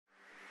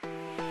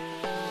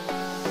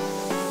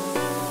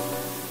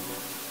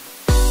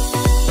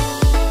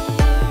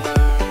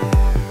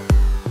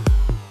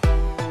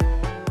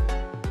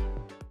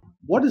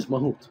What is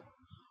Mahout?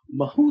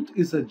 Mahout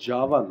is a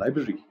Java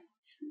library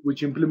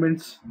which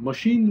implements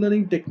machine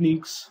learning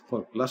techniques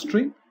for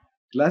clustering,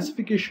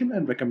 classification,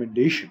 and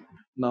recommendation.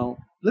 Now,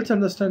 let's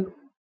understand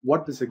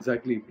what this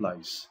exactly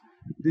implies.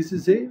 This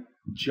is a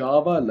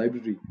Java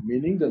library,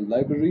 meaning the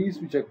libraries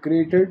which are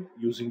created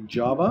using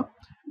Java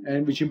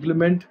and which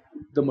implement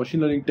the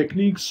machine learning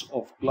techniques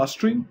of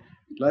clustering,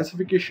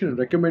 classification, and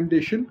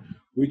recommendation,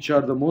 which are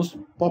the most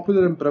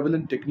popular and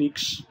prevalent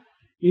techniques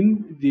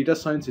in the data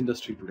science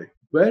industry today.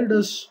 Where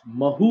does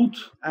Mahout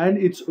and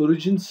its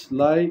origins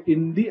lie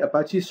in the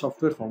Apache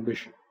software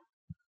foundation?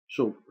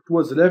 So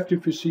towards the left,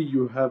 if you see,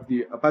 you have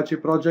the Apache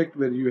project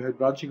where you have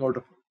branching out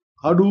of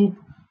Hadoop,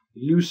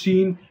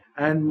 Lucene,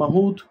 and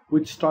Mahout,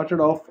 which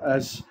started off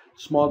as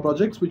small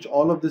projects, which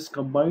all of this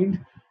combined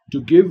to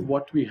give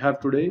what we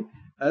have today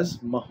as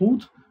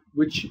Mahout,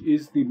 which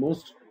is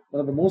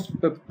one of the most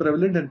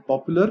prevalent and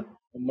popular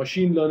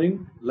machine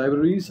learning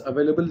libraries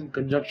available in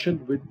conjunction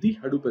with the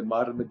Hadoop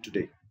environment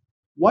today.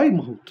 Why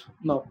Mahout?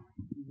 Now,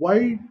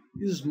 why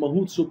is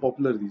Mahout so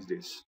popular these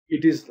days?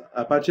 It is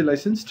Apache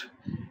licensed.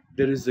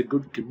 There is a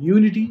good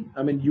community.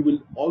 I mean, you will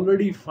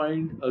already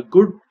find a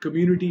good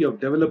community of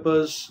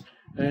developers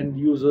and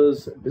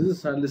users,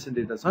 business analysts, and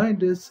data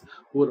scientists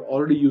who are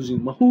already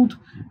using Mahout,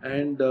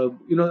 and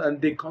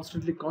and they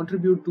constantly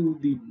contribute to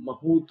the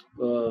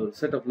Mahout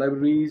set of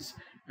libraries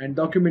and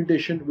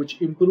documentation, which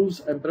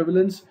improves and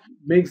prevalence,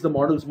 makes the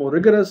models more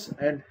rigorous,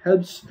 and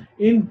helps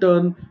in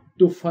turn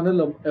to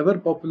funnel a ever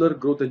popular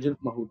growth engine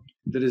Mahout.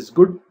 There is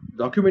good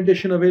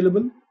documentation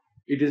available.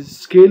 It is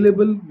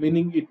scalable,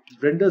 meaning it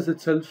renders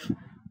itself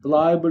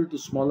pliable to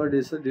smaller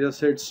data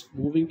sets,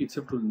 moving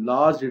itself to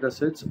large data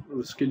sets,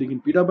 scaling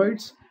in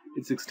petabytes.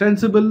 It's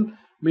extensible,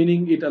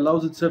 meaning it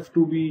allows itself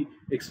to be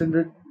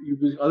extended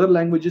using other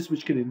languages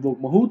which can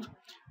invoke Mahout.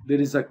 There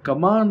is a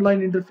command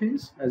line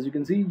interface. As you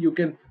can see, you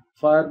can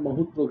fire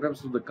Mahout programs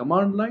through the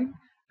command line,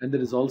 and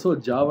there is also a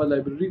Java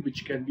library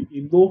which can be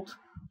invoked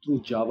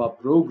through Java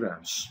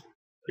programs.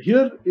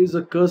 Here is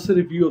a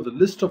cursory view of the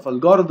list of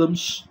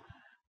algorithms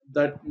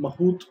that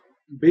Mahout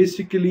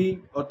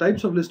basically, or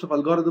types of list of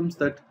algorithms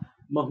that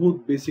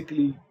Mahout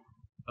basically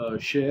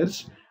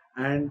shares,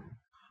 and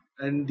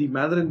the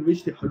manner in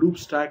which the Hadoop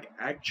stack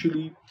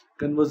actually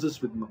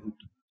converses with Mahout.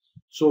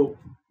 So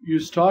you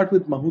start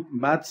with Mahout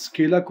Math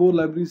Scala core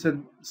libraries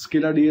and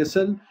Scala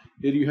DSL.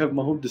 Here you have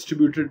Mahout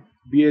distributed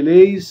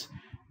BLAs,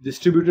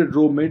 distributed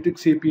row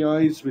matrix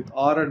APIs with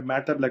R and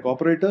MATLAB like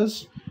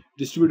operators,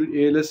 distributed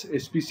ALS,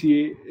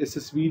 SPCA,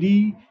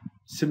 SSVD,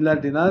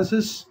 similarity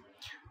analysis,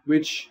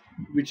 which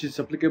is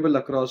applicable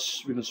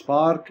across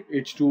Spark,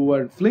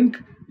 H2O, and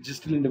Flink, which is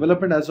still in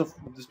development as of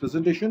this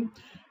presentation.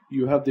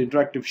 You have the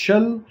interactive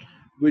shell,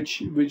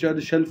 which are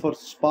the shell for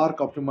Spark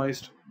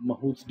optimized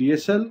Mahout's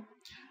DSL.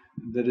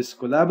 There is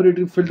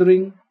collaborative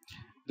filtering.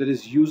 There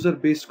is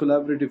user-based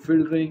collaborative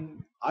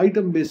filtering,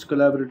 item-based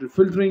collaborative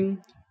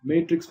filtering,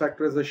 matrix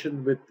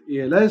factorization with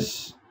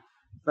ALS,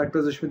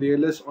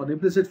 on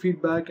implicit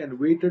feedback, and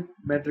weighted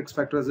matrix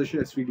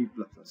factorization SVD++.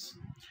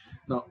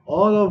 Now,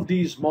 all of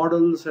these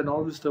models and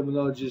all these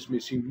terminologies may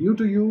seem new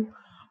to you,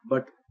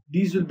 but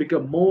these will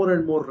become more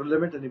and more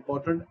relevant and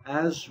important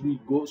as we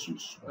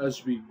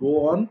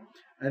go on,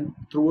 and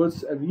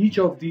towards each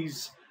of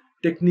these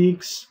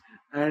techniques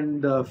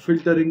and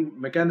filtering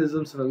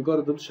mechanisms and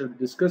algorithms shall be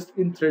discussed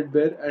in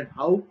threadbare, and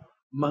how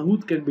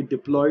Mahout can be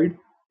deployed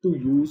to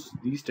use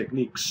these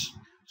techniques.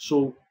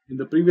 So in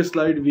the previous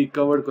slide we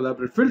covered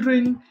collaborative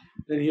filtering,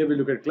 then here we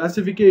look at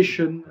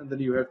classification, and then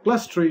you have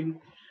clustering.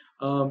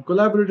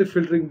 Collaborative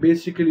filtering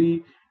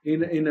basically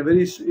in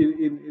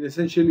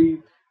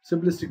essentially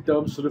simplistic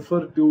terms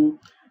refer to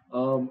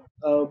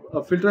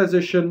a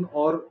filterization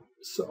or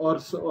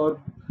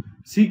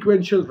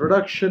sequential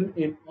reduction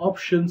in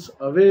options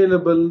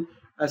available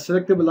as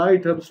selectable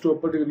items to a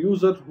particular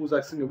user who's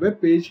accessing a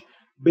web page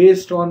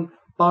based on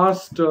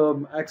past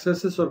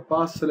accesses or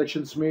past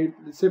selections made.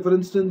 Let's say, for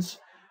instance,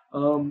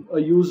 a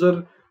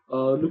user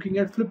looking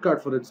at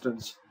Flipkart, for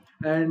instance,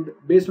 and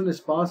based on his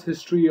past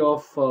history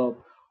of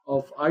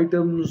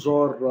items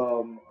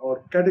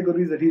or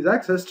categories that he's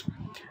accessed,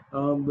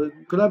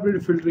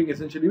 collaborative filtering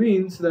essentially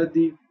means that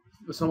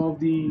some of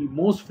the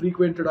most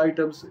frequented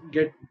items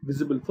get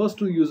visible first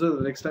to the user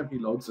the next time he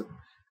logs in.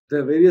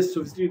 There are various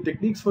sophisticated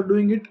techniques for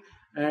doing it,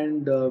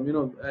 and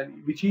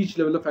and with each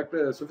level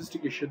of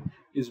sophistication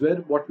is where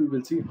what we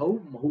will see how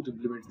Mahout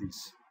implements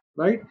these.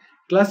 Right?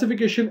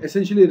 Classification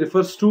essentially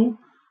refers to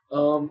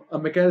a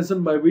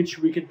mechanism by which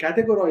we can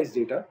categorize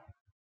data.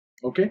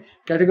 Okay,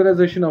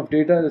 categorization of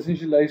data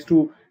essentially lies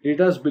to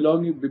data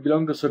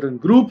belong to a certain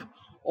group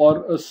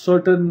or a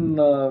certain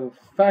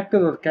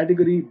factor or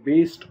category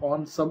based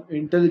on some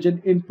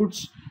intelligent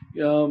inputs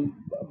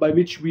by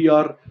which we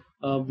are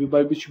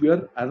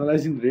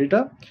analyzing the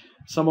data.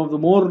 Some of the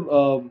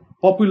more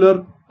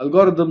popular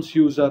algorithms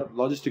used are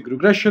logistic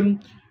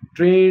regression,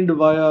 trained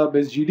via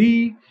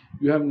BestGD.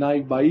 You have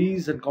naive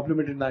Bayes and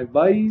complementary naive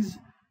Bayes.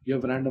 You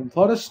have random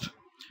forest,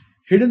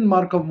 hidden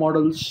Markov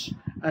models,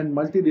 and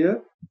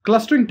multi-layer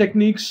clustering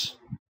techniques.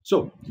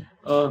 So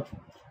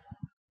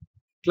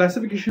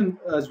Classification,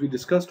 as we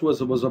discussed,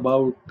 was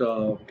about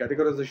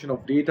categorization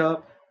of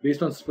data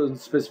based on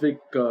specific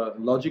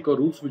logic or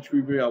rules which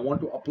we may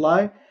want to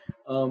apply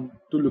to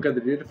look at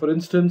the data. For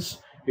instance,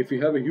 if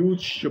you have a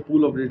huge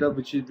pool of data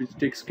which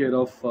takes care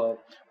of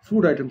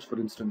food items, for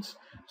instance,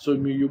 so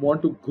you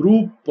want to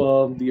group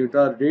the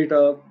entire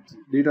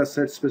data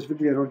set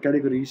specifically around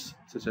categories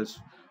such as,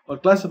 or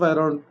classify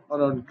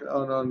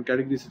around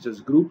categories such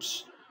as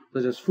groups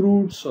such as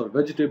fruits or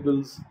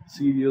vegetables,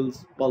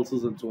 cereals,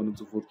 pulses, and so on and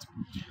so forth.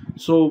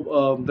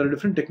 So there are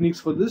different techniques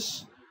for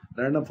this: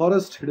 random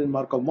forest, hidden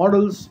Markov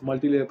models,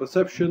 multi-layer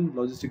perception,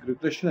 logistic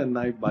regression, and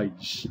naive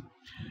Bayes.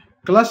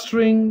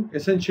 Clustering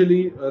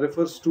essentially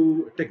refers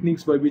to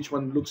techniques by which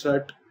one looks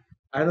at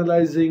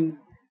analyzing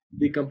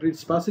the complete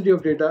sparsity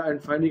of data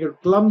and finding out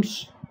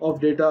clumps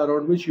of data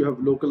around which you have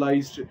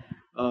localized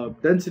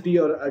density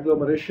or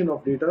agglomeration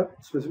of data,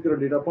 specific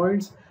data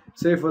points.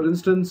 Say, for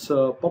instance,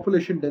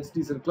 population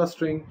densities and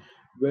clustering,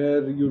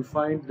 where you'll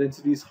find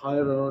densities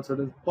higher around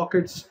certain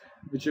pockets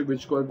which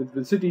go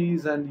with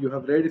cities, and you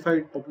have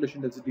rarefied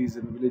population densities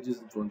in villages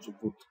and so on and so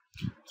forth.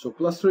 So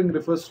clustering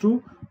refers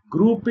to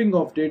grouping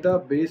of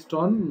data based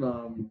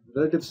on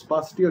relative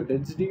sparsity or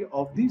density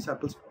of the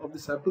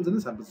samples in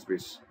the sample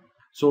space.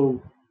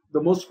 So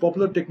the most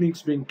popular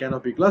techniques being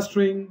canopy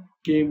clustering,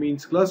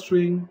 k-means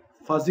clustering,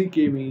 fuzzy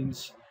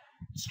k-means,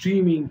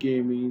 streaming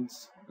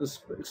k-means,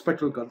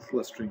 spectral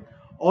clustering.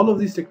 All of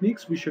these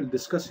techniques we shall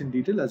discuss in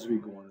detail as we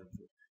go on.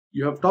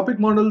 You have topic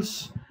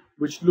models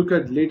which look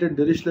at latent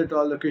Dirichlet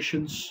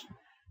allocations,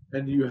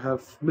 and you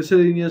have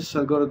miscellaneous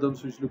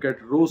algorithms which look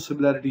at row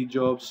similarity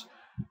jobs,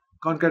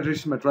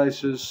 concatenation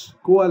matrices,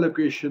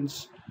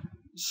 co-allocations,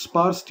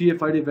 sparse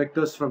TF-ID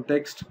vectors from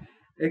text,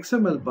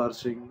 XML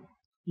parsing,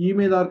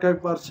 email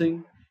archive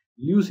parsing,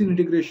 Leucine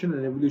integration,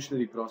 and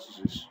evolutionary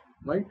processes.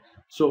 Right.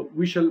 So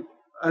we shall,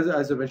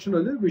 as I mentioned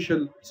earlier, we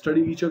shall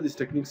study each of these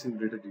techniques in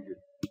greater detail.